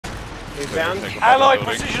He's down. Allied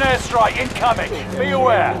precision airstrike incoming. Be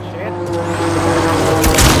aware.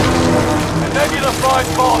 A Nebula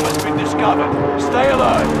 5 bomb has been discovered. Stay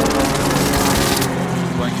alert.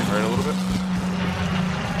 Blanking right a little bit.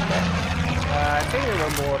 I think there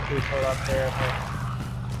were more people up there.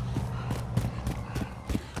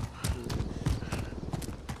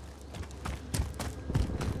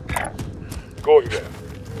 Go you there.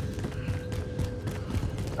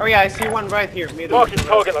 Oh yeah, I see one right here. Marking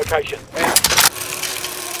target location. Yeah.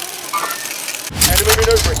 Enemy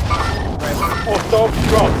maneuvering.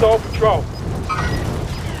 Hostile patrol.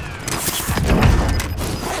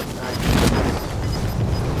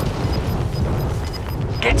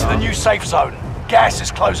 Get to the new safe zone. Gas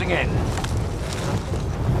is closing in.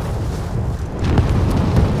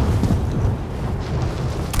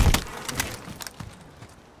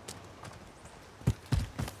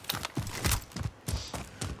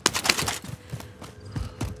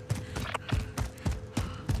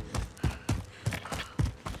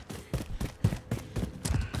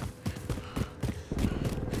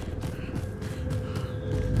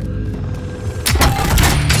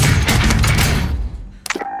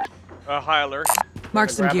 High alert. Mark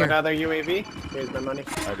some Grab gear. another UAV. Here's my money.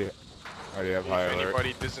 I do have high If alert.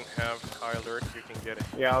 anybody doesn't have high alert, you can get it.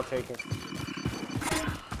 Yeah, I'll take it.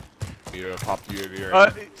 You pop the UAV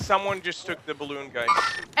right now. Someone just took the balloon, guys.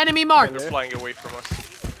 Enemy marked. They're flying away from us.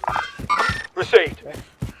 Received.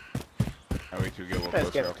 And we two get a little Let's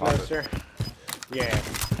closer. get I'll pop it. closer. Yeah.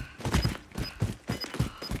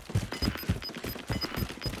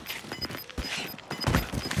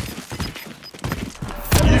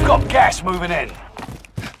 You've got gas moving in.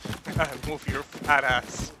 Move your fat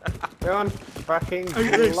ass. Don't fucking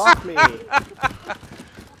block me.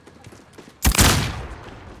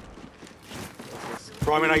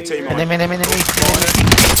 Priming AT mine. Enemy.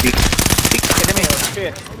 Oh,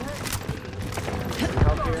 shit.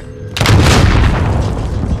 Help here.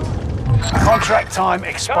 Contract time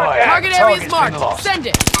expired. Target area is Target's been marked. lost. Send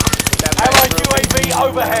it. Allied UAV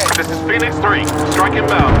overhead. This is Phoenix 3. Strike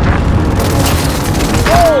inbound.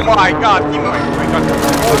 Oh my god, teammate. Oh my god.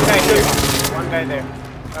 One guy here. One guy there.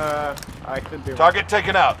 I could be wrong. Target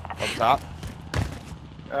taken out. Up top.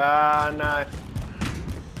 No.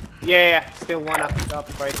 Yeah, still one up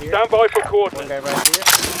right here. Stand by for One coordinates. guy right here.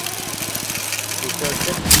 He's still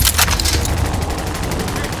shit.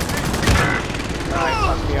 He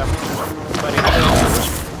fucked me up.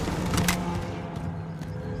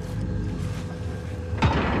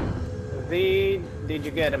 Did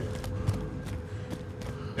you get him?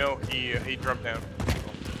 No, he dropped down.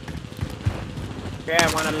 Okay,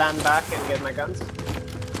 I want to land back and get my guns.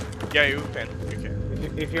 Yeah, you can.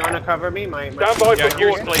 If you want to cover me, my Stand by Yeah, for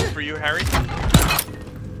here's coordinates. place for you, Harry.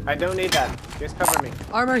 I don't need that. Just cover me.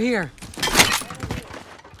 Armor here.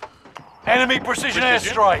 Enemy precision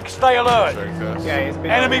airstrike. Stay alert. Very fast. Yeah, he's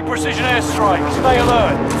been. Enemy precision airstrike. Stay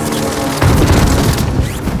alert.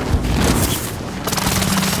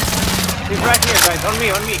 He's right here, guys. On me.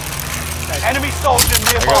 Guys, Enemy soldier I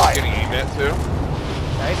nearby. got getting aimed at too.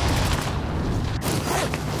 guys.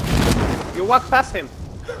 You walk past him.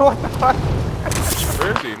 What the fuck?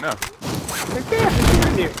 Where is he? No. He's there. He's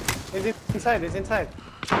with you. He's inside. He's inside.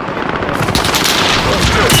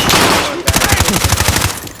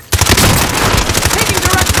 Taking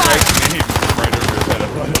direct fire. Nice aim right over his head.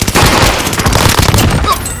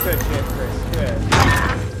 Good shit, Chris. Good.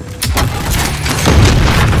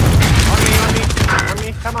 On me.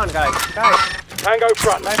 Come on, guys. Tango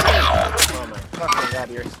front. Light in. Oh my fucking god,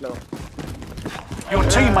 you're slow. Your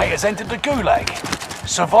teammate has entered the gulag.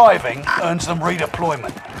 Surviving earns them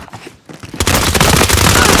redeployment.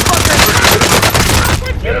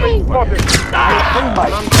 Enemy spotted.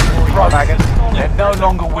 Teammate, broken. They're no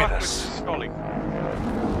longer with us. Scully.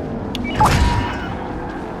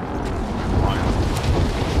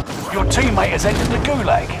 Your teammate has entered the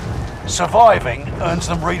gulag. Surviving earns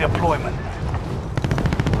them redeployment.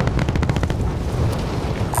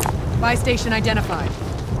 Buy station identified.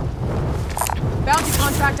 Bounty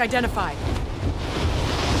contract identified.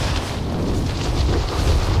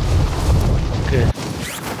 Okay.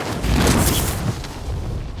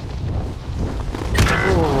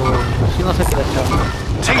 Si no sé qué la chava.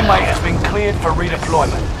 Teammate has been cleared for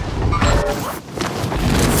redeployment.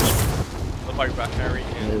 I'll buy back Harry.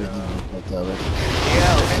 And,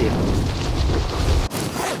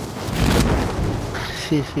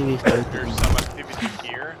 Sí, visto. there's some activity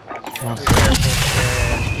here. Oh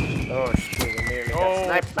shit, I nearly got Oh,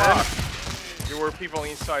 sniped, man. fuck. There were people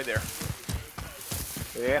inside there.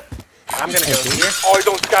 Yeah. I'm gonna go here. Eyes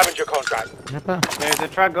on scavenger contract. There's a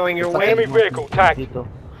truck going your way. Enemy vehicle tagged.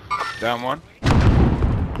 Down one.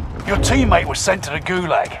 Your teammate was sent to the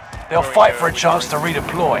gulag. They'll fight for a chance to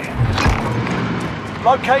redeploy.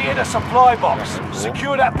 Located a supply box.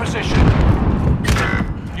 Secure that position.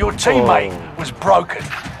 Your teammate was broken.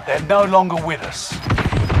 They're no longer with us.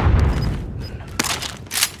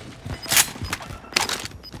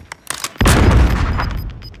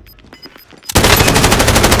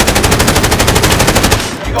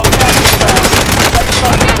 You got gas.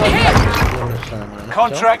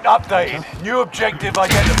 Contract updated. New objective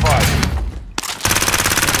identified.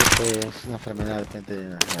 Es una enfermedad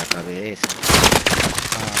de la cabeza.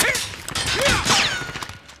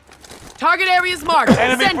 Target areas marked.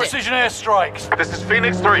 Enemy Send it. precision airstrikes. This is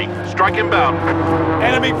Phoenix 3. Strike inbound.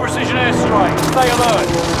 Enemy precision airstrikes. Stay alert.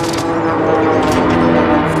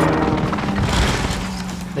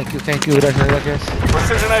 Thank you, gracias.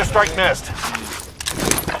 Precision airstrike nest.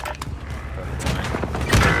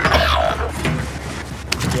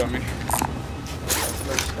 You got me.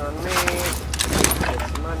 Looks on me.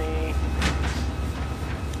 It's money.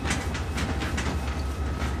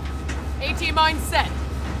 AT mine set.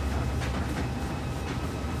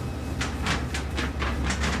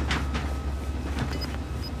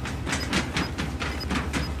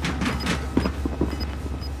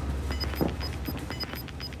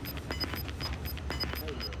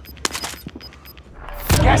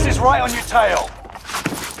 Gas is right on your tail.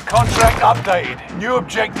 Contract updated. New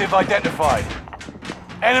objective identified.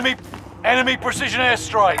 Enemy precision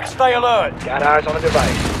airstrike. Stay alert. Got eyes on the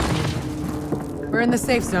device. We're in the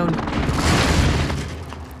safe zone.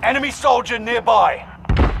 Enemy soldier nearby.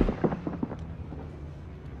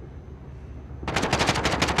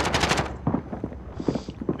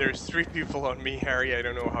 There's 3 people on me, Harry. I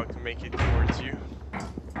don't know how to make it towards you.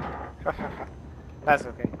 That's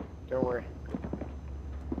okay. Don't worry.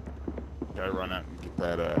 Gotta run out and get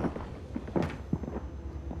that,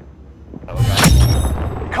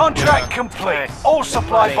 Contract complete. Nice. All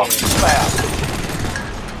supply Money. boxes found.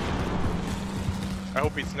 I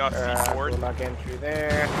hope it's not C4. We'll log in through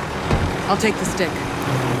there. I'll take the stick.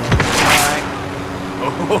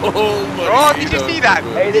 Oh, did you see that?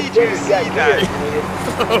 Did you see that?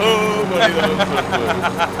 Oh, buddy, that was so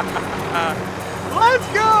good. Let's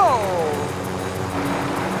go!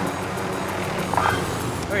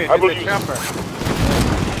 Oh, you I did believe the you. jumper.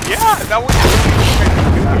 Yeah, that was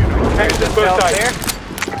There's the both self sides. there.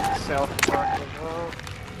 Self-mark as well.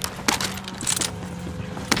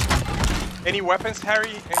 Any weapons,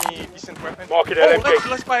 Harry? Any decent weapons? Mark it Oh, LMG.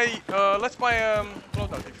 let's buy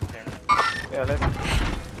loadout if you can. Yeah, let's...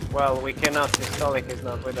 Well, we cannot. Sistolik is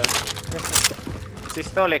not with us.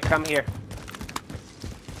 Sistolik, come here.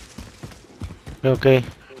 Okay.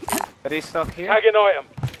 Restock here? Tag an item.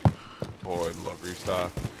 Boy, love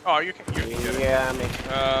restock. Oh, you can get it. Yeah, me.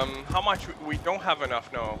 How much? We don't have enough.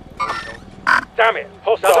 No, we don't. Damn it.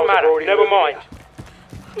 Doesn't matter. Never mind.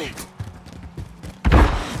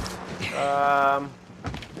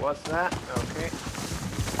 What's that? Okay.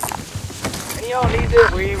 Any y'all need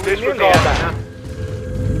this? We Disregard nearly have that. enough.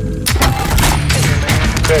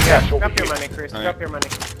 Drop your money, Chris. Alright. Drop your money.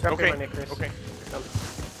 Drop Okay. your money, Chris. Okay. Come.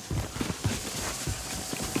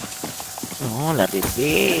 No, la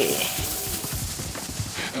bebé.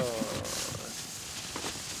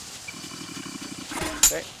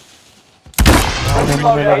 Okay.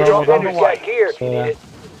 Loadout drop on the way. Gear if you need it.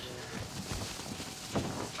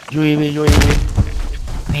 UAV.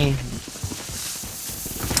 Man.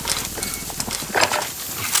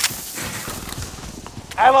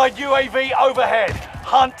 Allied UAV overhead.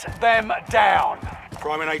 Hunt them down.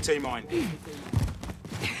 Prime an AT mine.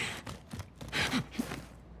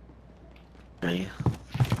 Ahí.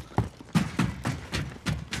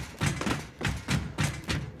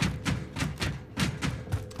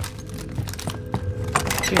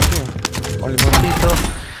 Sí. Con limoncito.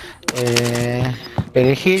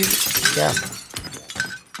 Perejil. Ya.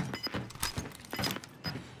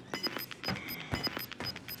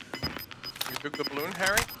 You took the balloon,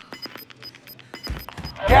 Harry?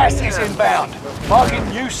 Gas is inbound. Marking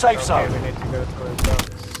new safe Okay, zone. we need to go for the box.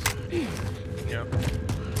 Yeah.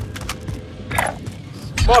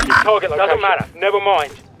 Mark your target location. Doesn't matter. Never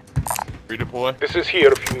mind. Redeploy. This is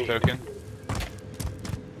here if you need it. Token.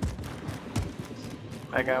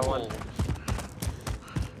 I got one.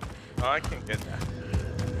 Oh, I can get that.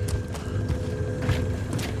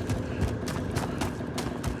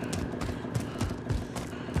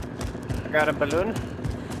 I got a balloon.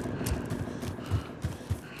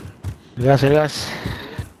 El gas.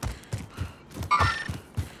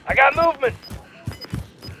 I got movement.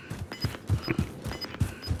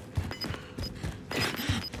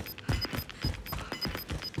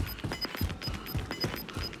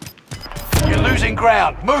 You're losing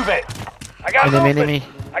ground. Move it. I got Enemy, movement. enemy.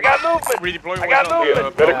 I got movement. Redeploy I got was on the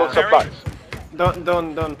movement. boat. Medical Harry, supplies. Don't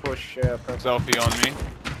push. Selfie on me.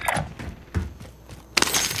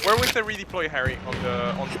 Where was the redeploy, Harry, on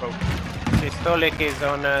the boat? Stolik is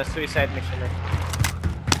on a suicide mission.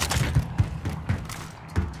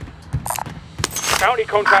 Bounty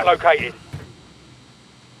contract located.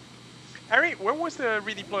 Harry, where was the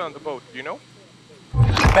redeploy on the boat? Do you know?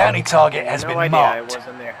 Bounty target has No been idea, I marked.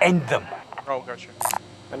 wasn't there. End them. Oh, gotcha.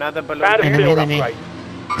 Another balloon. Battlefield Enemy. upgrade.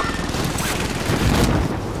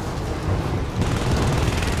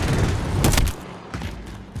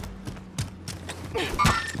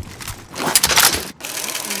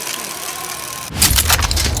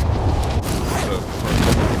 The first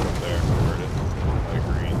one up there. I heard it. I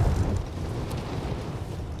agree.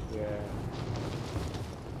 Yeah.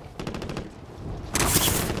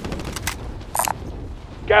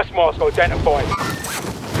 Gas mask identified.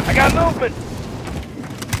 I got movement.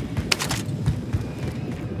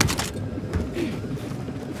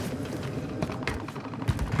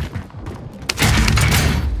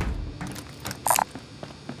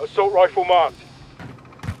 Assault rifle marked.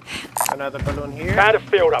 Another balloon here. Found a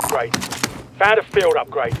field upgrade. Found a field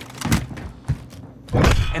upgrade.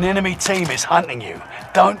 An enemy team is hunting you.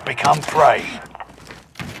 Don't become prey.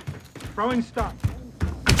 Throwing stun.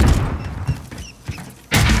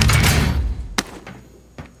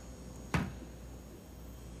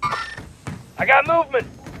 I got movement.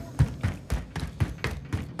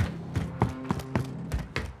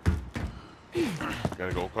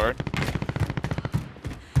 Got a gold card.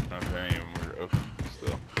 Okay, we're up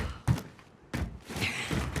still.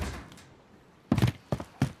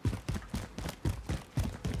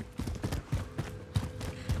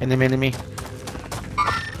 Enemy, enemy.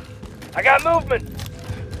 I got movement.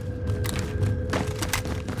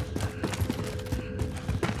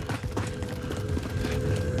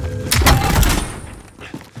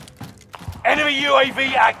 Enemy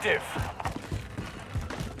UAV active.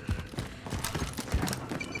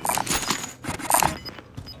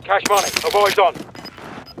 Cash money. Have eyes on.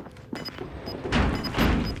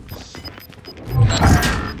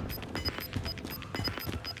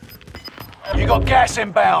 You got gas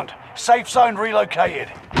inbound. Safe zone relocated.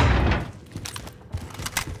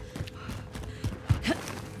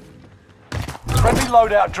 Friendly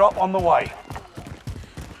loadout drop on the way.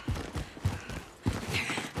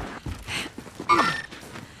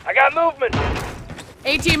 I got movement.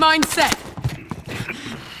 AT mine set.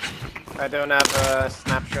 I don't have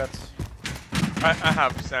snapshots. I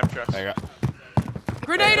have snapshots. I got.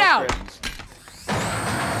 Grenade out.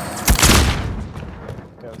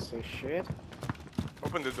 Don't see shit.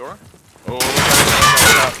 Open the door. Oh,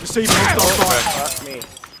 See Fuck me.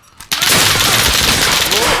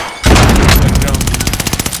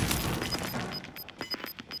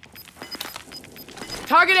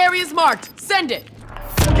 Target area is marked. Send it.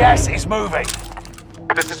 Gas is moving.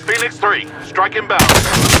 This is Phoenix 3. Strike inbound.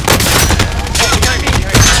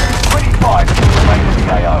 25 remaining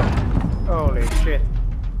KO. Holy shit.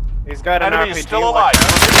 He's got an Enemy RPG. is still watch alive.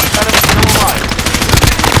 out. Enemy still alive.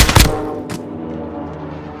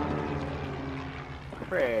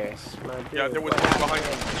 Chris, my dude. Yeah, there was one behind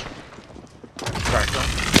us.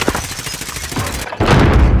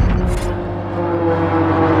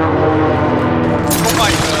 Oh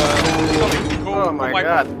my, sorry, go, Oh my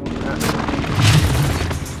god.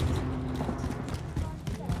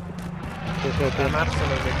 I'm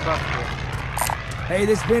absolutely fucked here. Hey,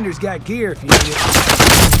 this vendor's got gear if you need it.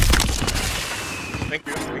 Thank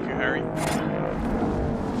you, Harry.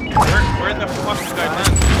 Where the fuck did I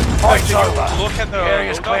land? Fight's Did you over. look at the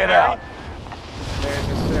Area's loadout, cleared Harry? out. There's a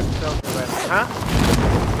filter vest. Huh?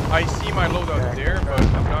 I see my loadout there, but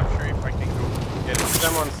I'm not sure if I can go get it.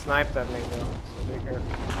 Someone sniped at me though, so be careful.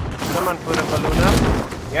 Someone put a balloon up.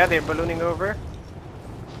 Yeah, they're ballooning over.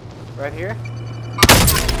 Right here.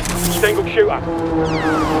 Single shooter.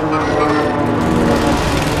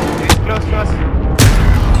 He's close to us.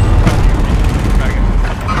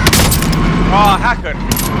 Oh, hacker!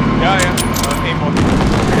 Yeah. Aim on.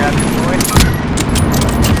 Yeah, this boy.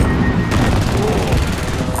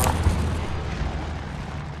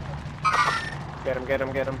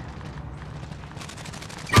 Get him.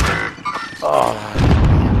 Oh.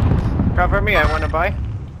 Cover me, I wanna buy.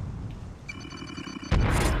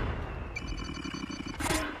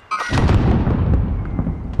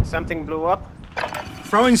 Something blew up.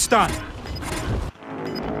 Throwing stun.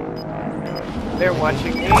 They're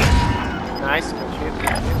watching me. Nice, good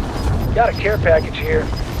shit. Got a care package here.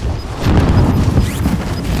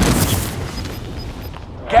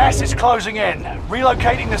 Gas is closing in.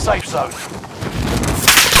 Relocating the safe zone.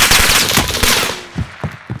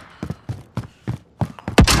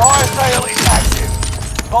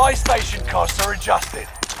 Buy station costs are adjusted.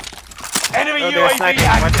 Enemy Oh, they're UAV sniping.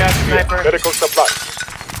 Watch out, active. sniper. Medical supply.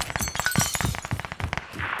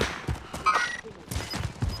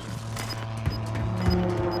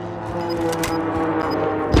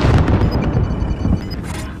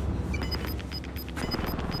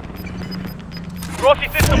 Rossi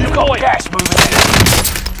system You've got deployed. gas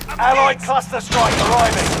moving in. Allied cluster strike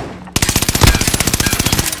arriving.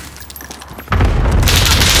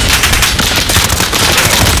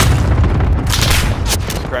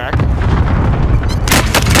 Crack.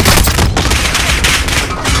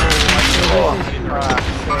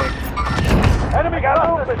 Enemy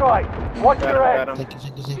cluster strike. Watch your head. Got him. Thank you,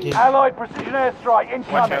 thank you, thank you. Allied precision airstrike Watch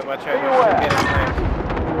incoming. out, watch Be out. aware. Get him,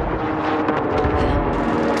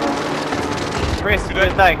 Chris,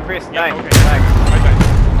 Chris, die, Chris, die. Okay. Die.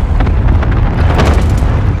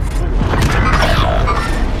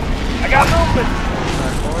 I got movement.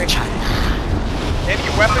 Any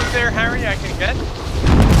weapons there, Harry, I can get?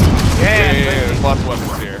 Yeah, there's lots of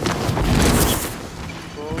weapons here.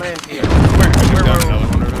 Plenty. I just got another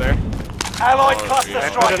one over there. Allied Oh, cluster yeah.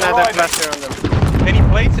 Put strike another arriving. cluster on them. Any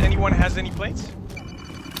plates? Anyone has any plates?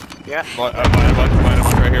 Yeah. Mine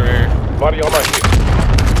right here. Body on my hip.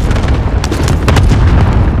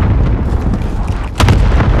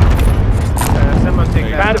 Someone take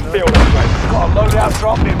that. Battlefield on place. Got a loadout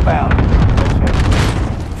drop inbound.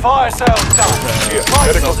 Fire sales done.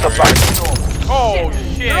 Medical supply. Oh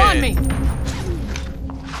shit! They're on me.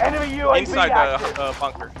 Enemy UAV Inside active. the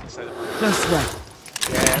bunker. Inside the bunker. That's right.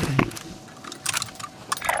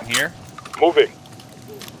 In here? Moving.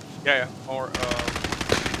 Yeah. Or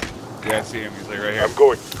Yeah, I see him. He's like right here. I'm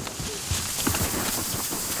going.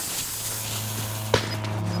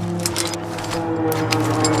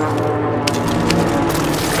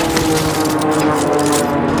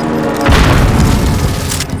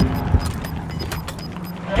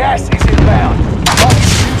 Gas is inbound. Marking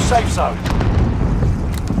new safe zone.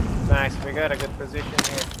 Nice, we got a good position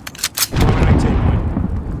here.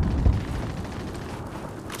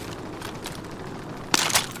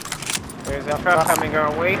 There's a truck coming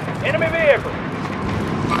our way. Enemy vehicle.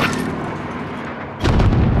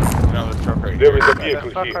 Another truck right There here. is a the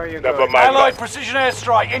vehicle fuck are here. you Never going? mind. Allied precision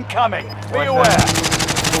airstrike incoming. Be What's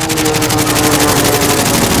aware.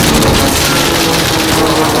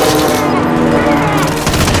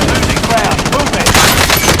 Losing ground. Movement.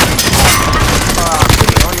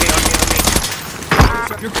 On me.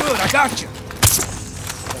 You're good, I got you.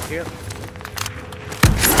 Thank you.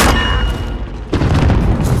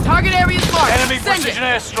 Target area's marked. Enemy Send precision it.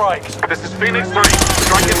 airstrike. This is Phoenix 3.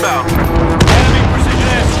 Strike inbound. Enemy precision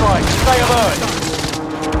airstrike. Stay alert.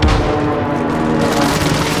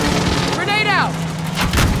 Grenade out.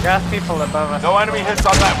 Got people above us. No enemy hits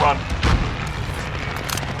on that run.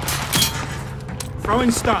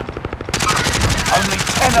 Throwing stun. Only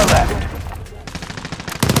 10 are left.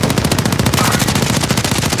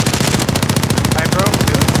 I broke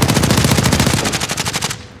two.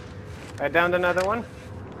 I downed another one.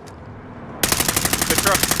 the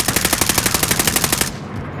truck.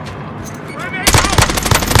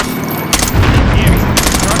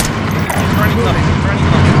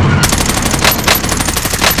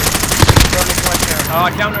 Oh, I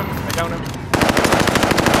downed him.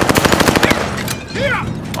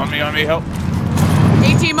 On me, help.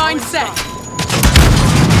 AT mine set.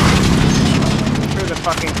 Through the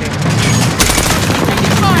fucking thing.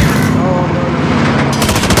 Taking fire.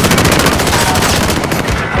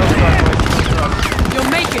 You'll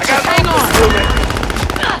make it. Just hang on.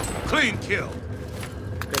 Clean kill.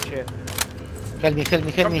 Good shit. Help me, help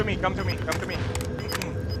me, help me. Come to me.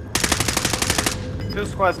 Two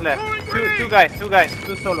squads left. Two guys,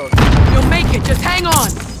 two solos. You'll make it. Just hang on.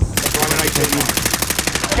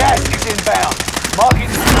 Gas is inbound. Marking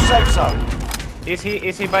the new safe zone. Is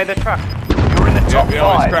he by the truck? You're in the top yeah, he's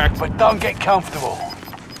five, cracked. but don't get comfortable.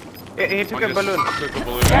 He took a Just balloon. Took a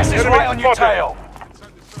balloon. Gas is right on your tail.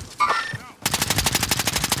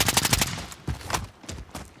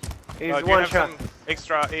 He's Do you one have shot. some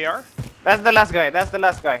extra AR? That's the last guy. That is the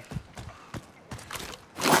last guy.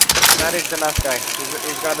 He's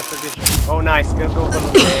got the position. Oh, nice. Go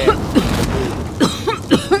balloon. Yeah.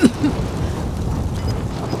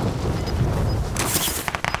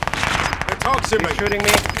 He's shooting me.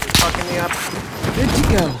 Fucking me up. Where'd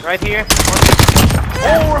you go? Right here.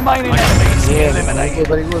 All remaining enemies eliminated.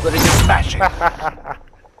 Very good, very good. Smash it.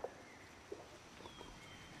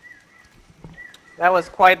 That was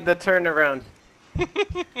quite the turnaround.